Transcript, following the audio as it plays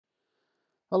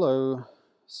Hello.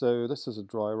 So this is a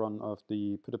dry run of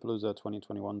the Pudapalooza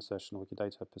 2021 session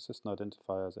Wikidata persistent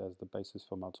identifiers as the basis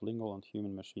for multilingual and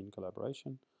human-machine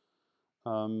collaboration.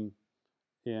 And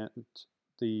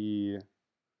the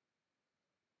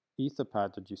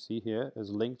Etherpad that you see here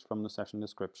is linked from the session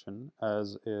description,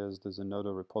 as is the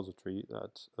Zenodo repository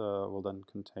that will then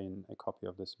contain a copy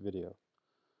of this video.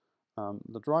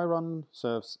 The dry run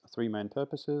serves three main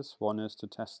purposes. One is to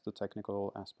test the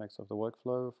technical aspects of the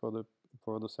workflow for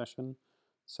the session.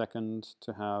 Second,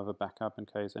 to have a backup in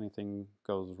case anything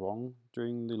goes wrong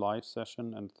during the live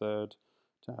session. And third,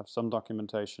 to have some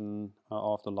documentation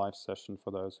of the live session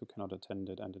for those who cannot attend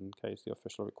it and in case the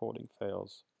official recording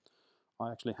fails.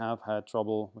 I actually have had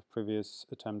trouble with previous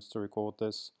attempts to record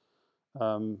this,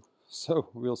 so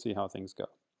we'll see how things go.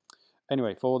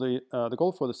 Anyway, for the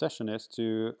goal for the session is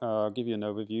to give you an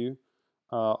overview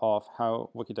of how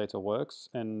Wikidata works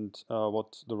and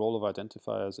what the role of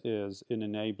identifiers is in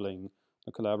enabling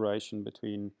the collaboration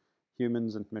between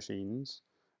humans and machines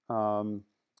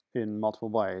in multiple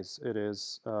ways. It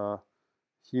is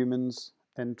humans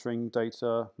entering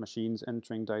data, machines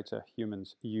entering data,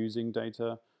 humans using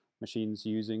data, machines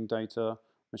using data,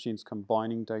 machines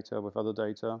combining data with other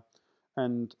data,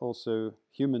 and also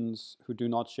humans who do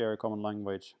not share a common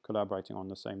language collaborating on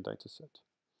the same data set.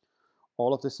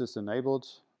 All of this is enabled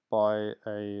by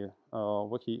a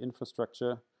wiki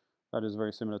infrastructure that is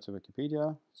very similar to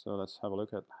Wikipedia. So let's have a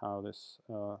look at how this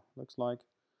looks like.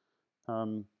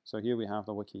 So here we have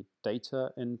the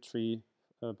Wikidata entry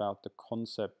about the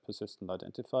concept persistent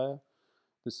identifier.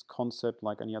 This concept,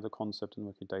 like any other concept in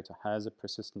Wikidata, has a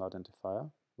persistent identifier,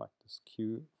 like this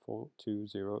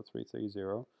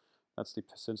Q420330. That's the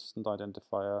persistent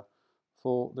identifier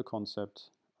for the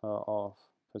concept of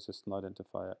persistent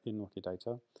identifier in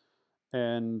Wikidata.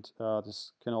 And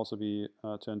this can also be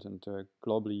turned into a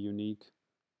globally unique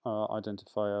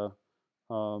identifier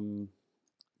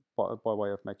by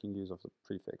way of making use of the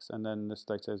prefix. And then this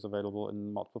data is available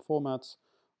in multiple formats.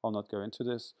 I'll not go into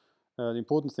this. The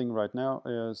important thing right now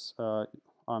is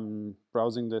I'm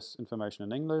browsing this information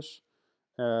in English.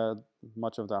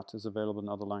 Much of that is available in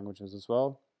other languages as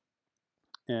well.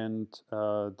 And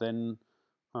then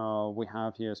we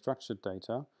have here structured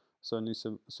data. So in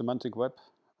the semantic web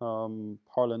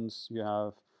parlance, you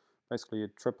have basically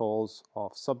triples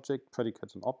of subject,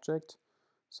 predicate, and object.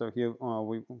 So here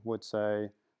we would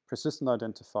say persistent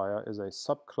identifier is a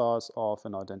subclass of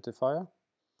an identifier.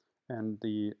 And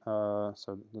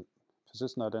so the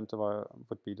persistent identifier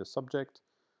would be the subject.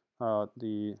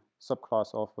 The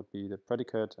subclass of would be the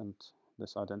predicate, and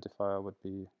this identifier would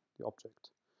be the object.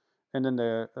 And then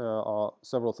there are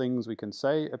several things we can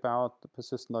say about the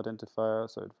persistent identifier.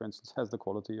 So it, for instance, has the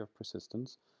quality of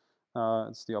persistence.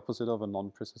 It's the opposite of a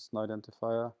non-persistent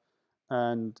identifier.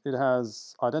 And it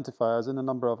has identifiers in a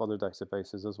number of other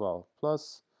databases as well.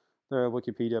 Plus, there are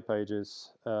Wikipedia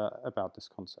pages about this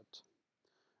concept.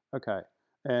 Okay,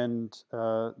 and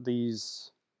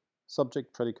these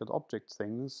subject, predicate, object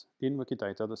things in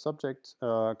Wikidata, the subject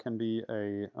can be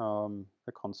a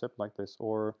concept like this,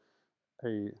 or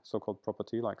a so-called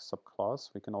property like subclass.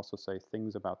 We can also say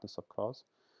things about the subclass.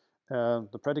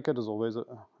 The predicate is always a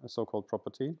so-called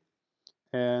property,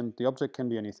 and the object can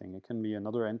be anything. It can be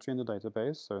another entry in the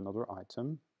database, so another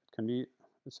item. It can be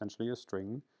essentially a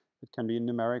string. It can be a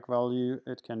numeric value.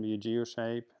 It can be a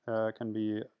geoshape. It can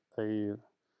be a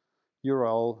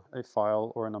URL, a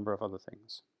file, or a number of other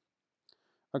things.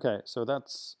 Okay, so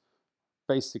that's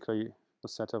basically the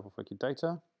setup of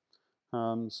Wikidata.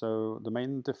 So the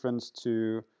main difference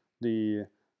to the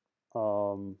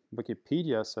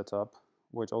Wikipedia setup,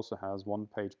 which also has one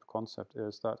page per concept,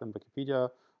 is that in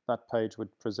Wikipedia, that page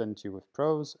would present you with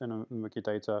prose, and in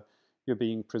Wikidata, you're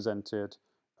being presented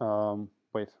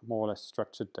with more or less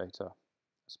structured data.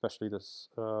 Especially this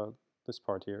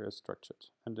part here is structured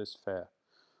and is fair.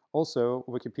 Also,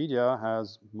 Wikipedia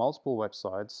has multiple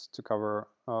websites to cover,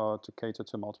 to cater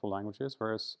to multiple languages,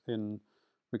 whereas in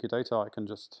Wikidata I can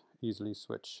just easily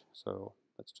switch. So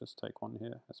let's just take one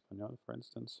here, Espanol, for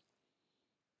instance.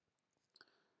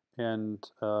 And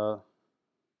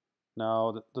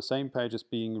now the same page is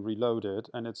being reloaded,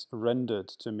 and it's rendered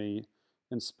to me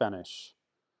in Spanish.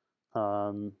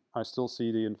 I still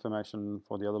see the information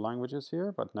for the other languages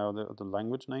here, but now the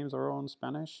language names are all in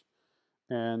Spanish.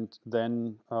 And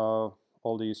then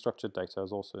all the structured data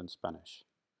is also in Spanish.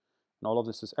 And all of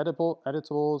this is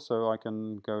editable, so I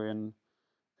can go in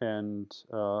and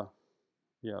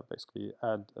yeah, basically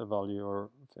add a value or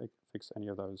fix any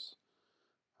of those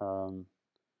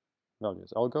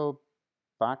values. I'll go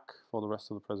back for the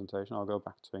rest of the presentation. I'll go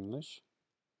back to English.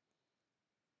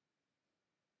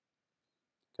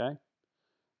 Okay.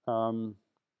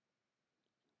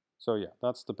 So yeah,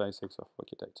 that's the basics of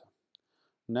Wikidata.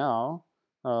 Now,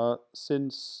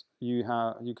 since you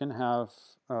can have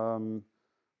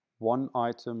one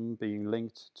item being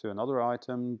linked to another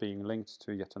item, being linked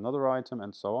to yet another item,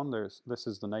 and so on. This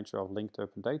is the nature of linked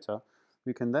open data.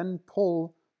 We can then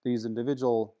pull these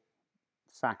individual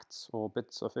facts or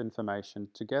bits of information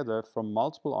together from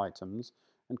multiple items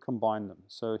and combine them.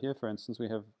 So here, for instance, we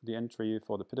have the entry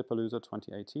for the Pitapalooza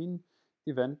 2018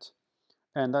 event,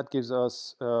 and that gives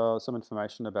us some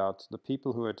information about the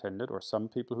people who attended, or some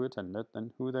people who attended,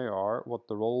 and who they are, what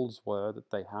the roles were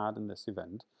that they had in this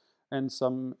event, and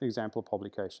some example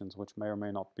publications which may or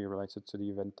may not be related to the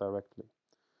event directly.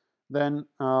 Then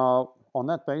on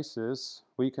that basis,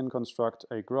 we can construct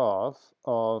a graph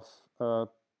of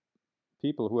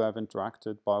people who have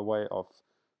interacted by way of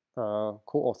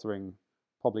co-authoring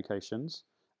publications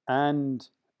and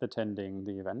attending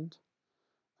the event.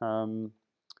 And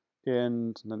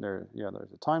then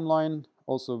there's a timeline.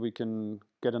 Also, we can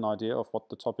get an idea of what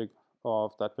the topic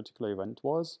of that particular event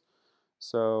was.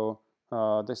 So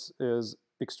this is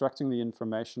extracting the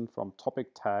information from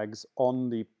topic tags on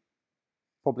the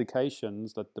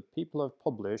publications that the people have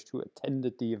published who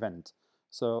attended the event.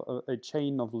 So a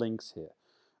chain of links here.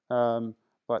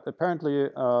 But apparently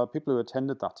people who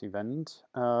attended that event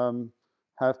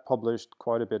have published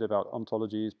quite a bit about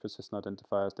ontologies, persistent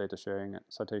identifiers, data sharing,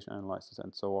 citation analysis,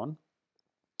 and so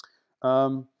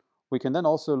on. We can then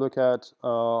also look at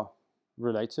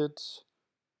related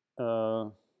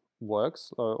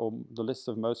works or the list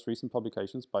of most recent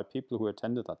publications by people who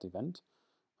attended that event.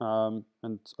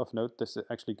 And of note, this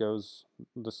goes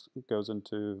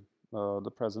into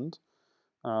the present.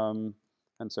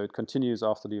 And so it continues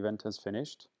after the event has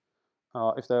finished.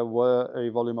 If there were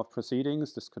a volume of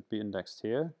proceedings, this could be indexed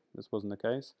here. This wasn't the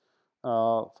case.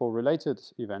 For related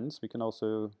events, we can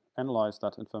also analyze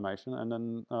that information and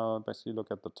then basically look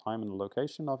at the time and the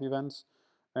location of events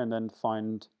and then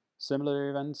find similar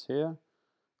events here.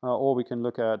 Or we can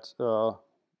look at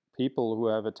people who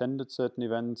have attended certain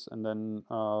events and then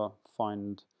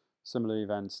find similar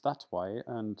events that way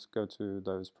and go to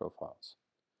those profiles.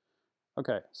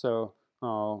 Okay, so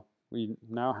we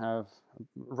now have a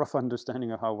rough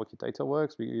understanding of how Wikidata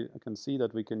works. We can see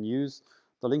that we can use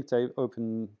the linked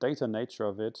open data nature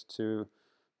of it to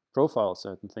profile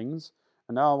certain things.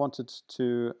 And now I wanted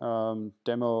to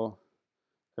demo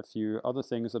a few other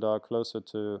things that are closer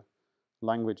to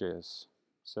languages.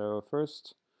 So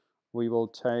first, we will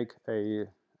take a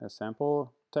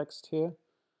sample text here.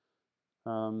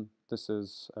 This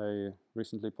is a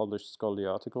recently published scholarly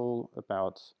article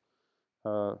about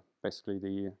basically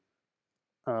the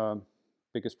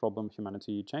biggest problem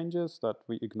humanity changes, that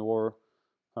we ignore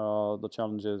the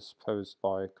challenges posed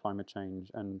by climate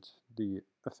change and the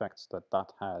effects that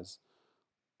that has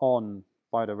on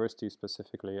biodiversity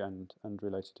specifically and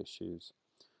related issues.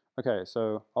 Okay,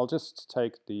 so I'll just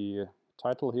take the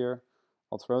title here.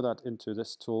 I'll throw that into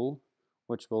this tool,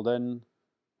 which will then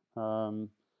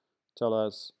tell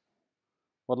us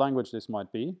what language this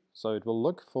might be. So it will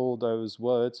look for those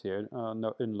words here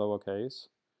in lowercase.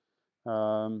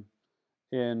 And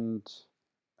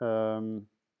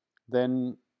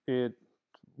then it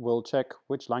will check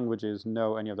which languages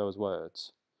know any of those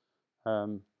words.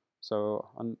 So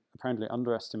apparently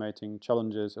underestimating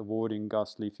challenges, avoiding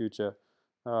ghastly future.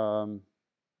 That's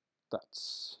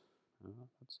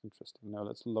interesting. No,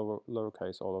 let's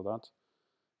lowercase all of that.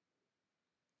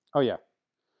 Oh yeah.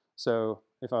 So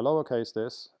if I lowercase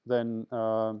this, then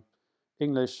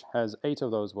English has 8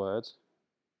 of those words,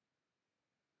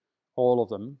 all of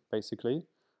them basically,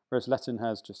 whereas Latin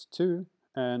has just 2,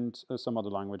 and some other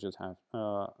languages have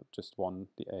just 1,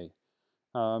 the A.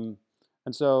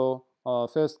 And so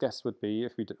first guess would be,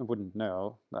 if we wouldn't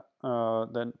know, that,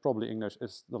 then probably English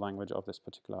is the language of this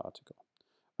particular article.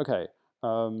 Okay,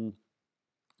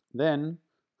 then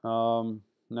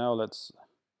now let's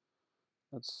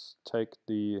take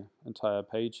the entire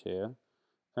page here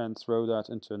and throw that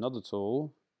into another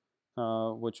tool,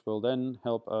 which will then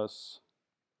help us.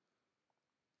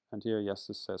 And here, yes,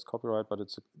 this says copyright, but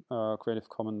it's a Creative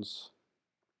Commons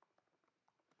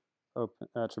open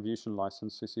attribution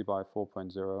license, CC BY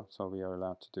 4.0, so we are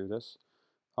allowed to do this.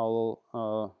 I'll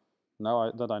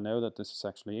now that I know that this is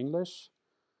actually English,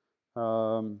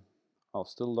 I'll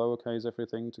still lowercase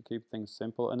everything to keep things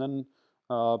simple, and then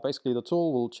basically the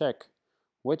tool will check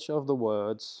which of the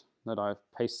words that I've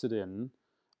pasted in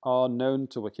are known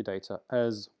to Wikidata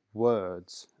as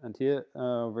words. And here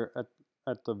we're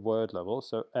at the word level,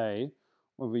 so A,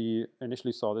 where we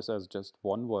initially saw this as just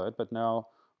one word, but now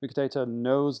Wikidata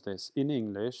knows this in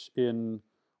English in,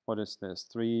 what is this,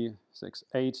 3, 6,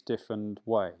 8 different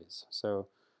ways. So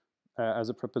as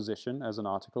a preposition, as an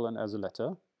article, and as a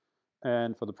letter.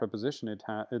 And for the preposition,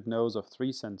 it knows of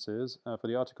 3 senses. For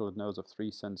the article, it knows of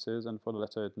 3 senses, and for the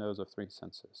letter, it knows of 3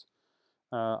 senses.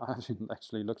 I haven't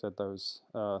actually looked at those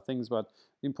things, but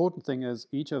the important thing is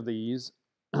each of these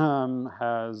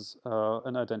has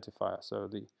an identifier. So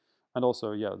and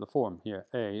also, yeah, the form here,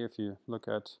 A, if you look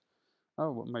at,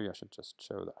 oh, well, maybe I should just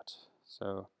show that.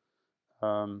 So,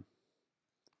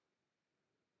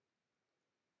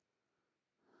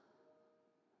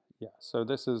 yeah, so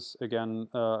this is, again,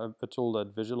 a tool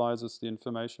that visualizes the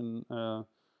information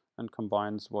and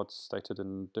combines what's stated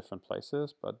in different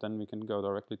places, but then we can go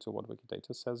directly to what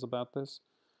Wikidata says about this.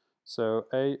 So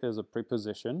A is a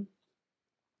preposition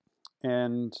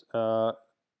and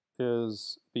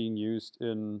is being used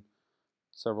in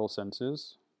several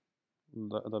senses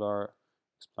that are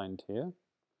explained here.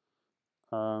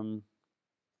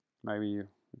 Maybe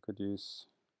we could use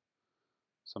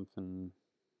something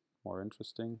more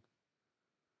interesting.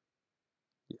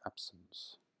 The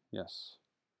absence, yes.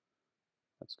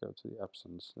 Let's go to the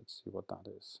absence. Let's see what that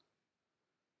is.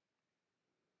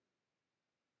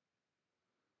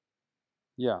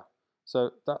 Yeah,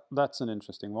 so that's an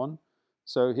interesting one.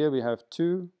 So here we have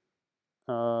two.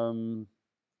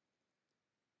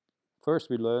 First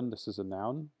we learn this is a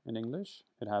noun in English.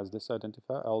 It has this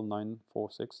identifier,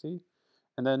 L9460.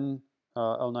 And then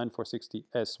L9460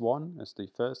 S1 is the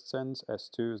first sense,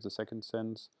 S2 is the second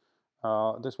sense.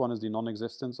 This one is the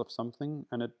non-existence of something,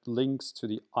 and it links to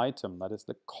the item, that is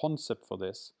the concept for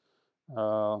this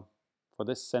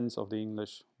sense of the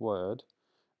English word.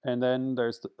 And then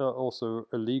there's also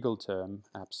a legal term,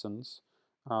 absence,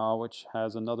 which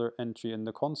has another entry in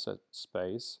the concept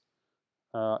space,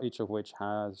 each of which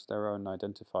has their own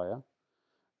identifier.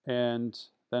 And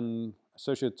then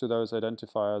associated to those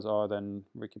identifiers are then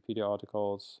Wikipedia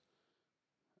articles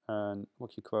and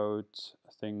Wikiquote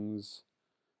things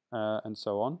and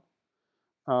so on.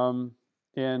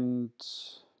 And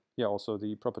yeah, also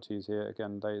the properties here,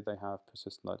 again, they have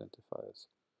persistent identifiers.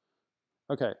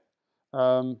 Okay.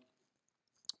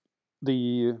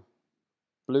 The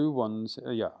blue ones,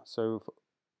 yeah, so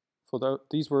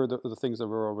these were the things that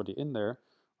were already in there.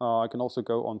 I can also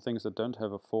go on things that don't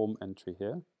have a form entry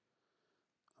here.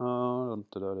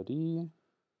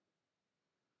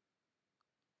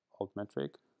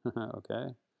 Altmetric,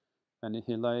 okay.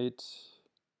 Annihilate,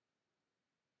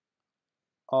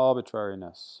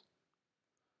 arbitrariness.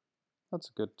 That's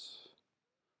a good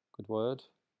word.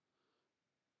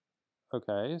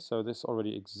 Okay, so this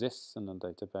already exists in the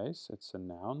database. It's a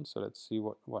noun, so let's see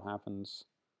what happens.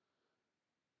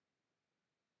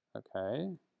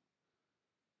 Okay,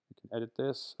 we can edit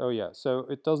this. Oh yeah, so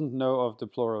it doesn't know of the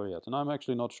plural yet, and I'm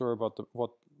actually not sure about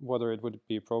whether it would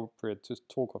be appropriate to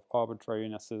talk of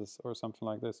arbitraриnesses or something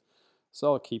like this.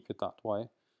 So I'll keep it that way.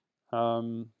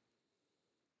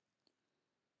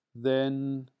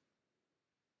 Then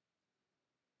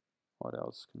what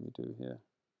else can we do here?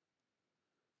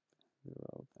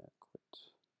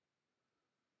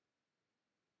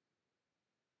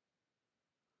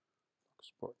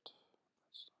 Export.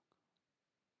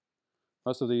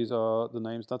 Most of these are the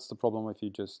names. That's the problem if you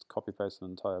just copy paste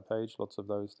an entire page. Lots of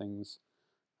those things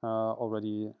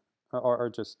already are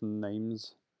just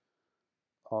names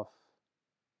of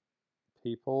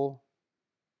people.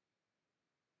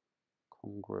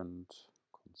 Congruent,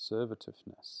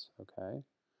 conservativeness, okay.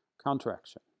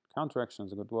 Counteraction. Counteraction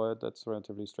is a good word. That's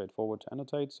relatively straightforward to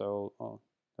annotate. So,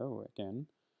 again.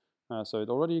 So it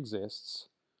already exists.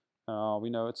 We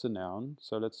know it's a noun.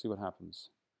 So let's see what happens.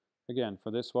 Again,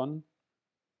 for this one,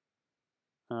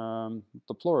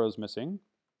 the plural is missing.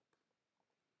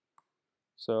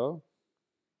 So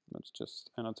let's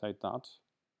just annotate that.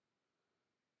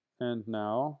 And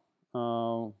now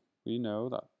we know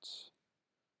that,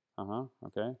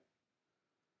 okay.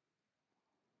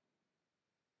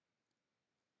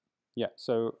 Yeah,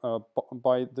 so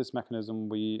by this mechanism,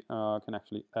 we can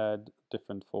actually add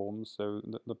different forms. So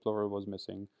the plural was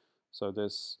missing. So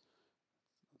this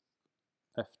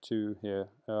F2 here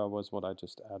was what I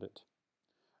just added.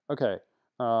 Okay,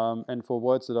 and for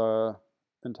words that are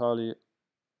entirely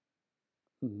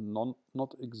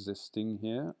not existing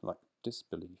here, like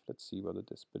disbelief, let's see whether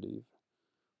disbelief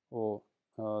or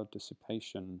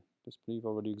dissipation. Disbelief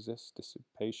already exists.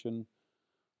 Dissipation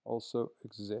also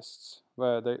exists.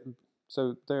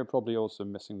 So they're probably also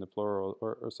missing the plural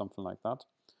or something like that.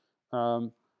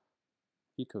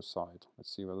 Ecocide.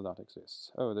 Let's see whether that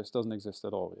exists. Oh, this doesn't exist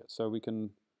at all yet. So we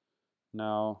can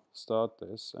now start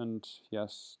this, and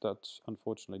yes, that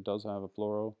unfortunately does have a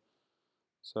plural.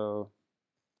 So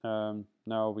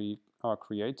now we are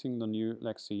creating the new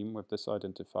lexeme with this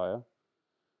identifier.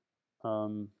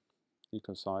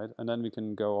 eco side, and then we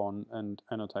can go on and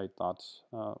annotate that.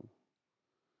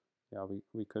 Yeah,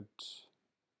 we could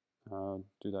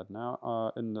do that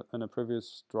now. In a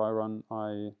previous dry run,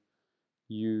 I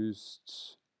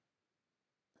used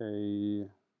a,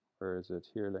 where is it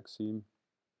here, Lexeme.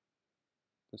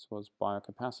 This was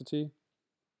biocapacity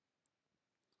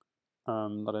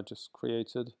that I just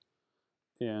created,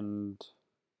 and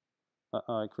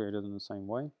I created in the same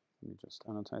way. Let me just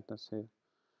annotate this here.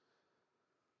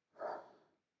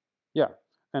 Yeah,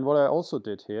 and what I also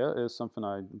did here is something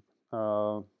I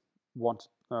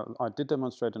I did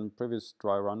demonstrate in a previous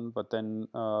dry run, but then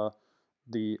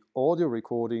the audio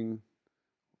recording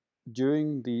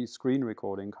during the screen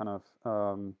recording kind of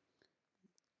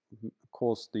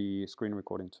caused the screen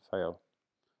recording to fail.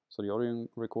 So the audio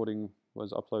recording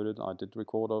was uploaded. I did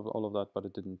record all of that, but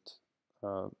it didn't.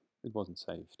 It wasn't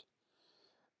saved.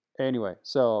 Anyway,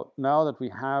 so now that we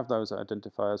have those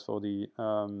identifiers for the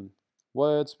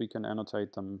words, we can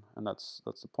annotate them, and that's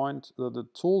the point. The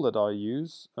tool that I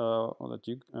use, or that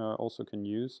you also can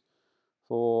use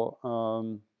for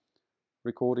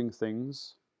recording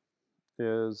things,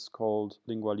 is called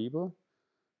Lingua Libre.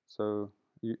 So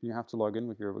you have to log in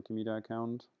with your Wikimedia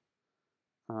account,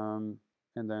 and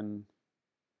then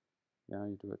yeah,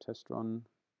 you do a test run.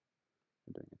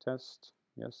 You're doing a test.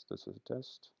 Yes, this is a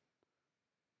test.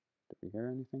 Did we hear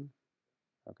anything?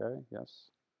 Okay,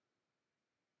 yes.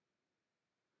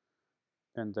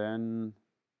 And then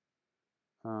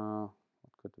what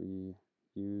could we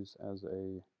use as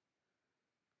a,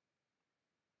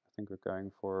 I think we're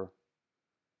going for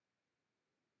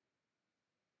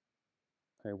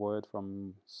a word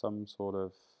from some sort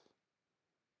of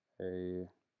a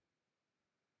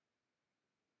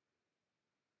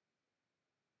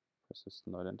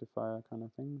persistent identifier kind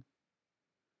of thing.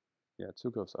 Yeah,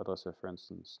 Zugriffsadresse, for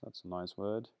instance, that's a nice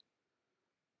word.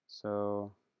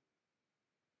 So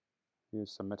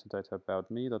here's some metadata about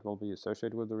me that will be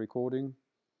associated with the recording.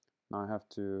 Now I have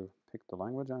to pick the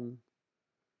language I'm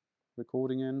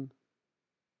recording in,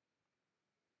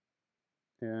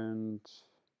 and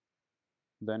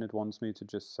then it wants me to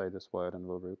just say this word and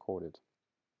will record it.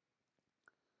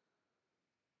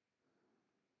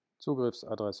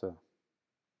 Zugriffsadresse.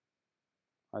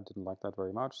 I didn't like that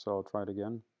very much, so I'll try it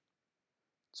again.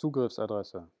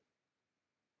 Zugriffsadresse.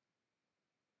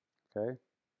 Okay.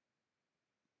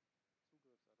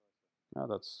 Now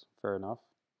that's fair enough.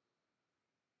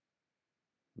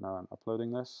 Now I'm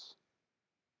uploading this.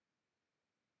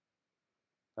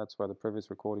 That's where the previous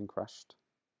recording crashed.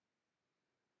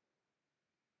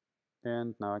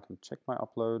 And now I can check my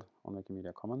upload on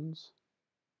Wikimedia Commons.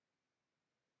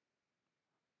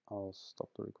 I'll stop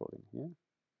the recording here.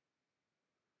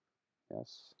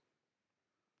 Yes.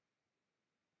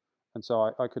 And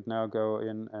so I could now go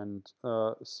in and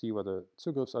see whether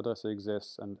Zugriffsadresse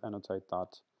exists and annotate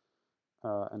that,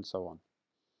 and so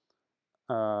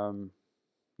on.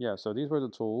 Yeah, so these were the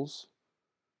tools.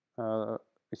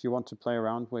 If you want to play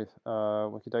around with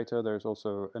Wikidata, there's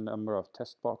also a number of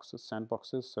test boxes,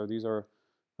 sandboxes. So these are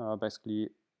basically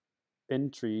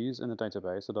entries in the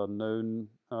database that are known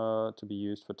to be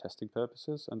used for testing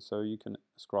purposes, and so you can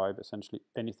ascribe essentially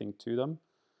anything to them.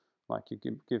 Like you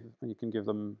can give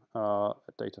them a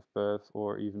date of birth,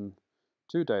 or even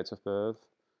 2 dates of birth,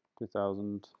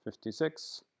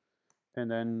 2056,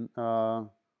 and then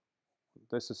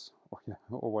this is,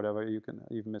 or whatever, you can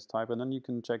even mistype, and then you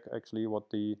can check actually what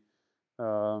the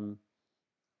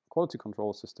quality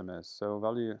control system is. So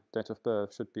value date of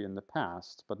birth should be in the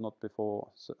past, but not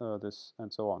before this,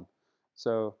 and so on.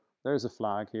 So there is a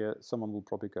flag here. Someone will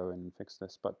probably go in and fix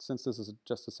this, but since this is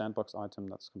just a sandbox item,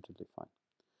 that's completely fine.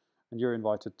 And you're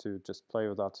invited to just play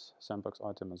with that sandbox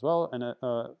item as well, and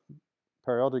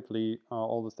periodically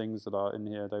all the things that are in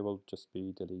here, they will just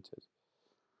be deleted.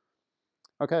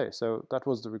 Okay, so that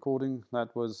was the recording.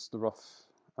 That was the rough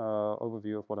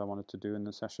overview of what I wanted to do in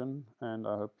the session, and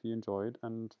I hope you enjoyed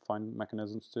and find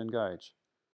mechanisms to engage.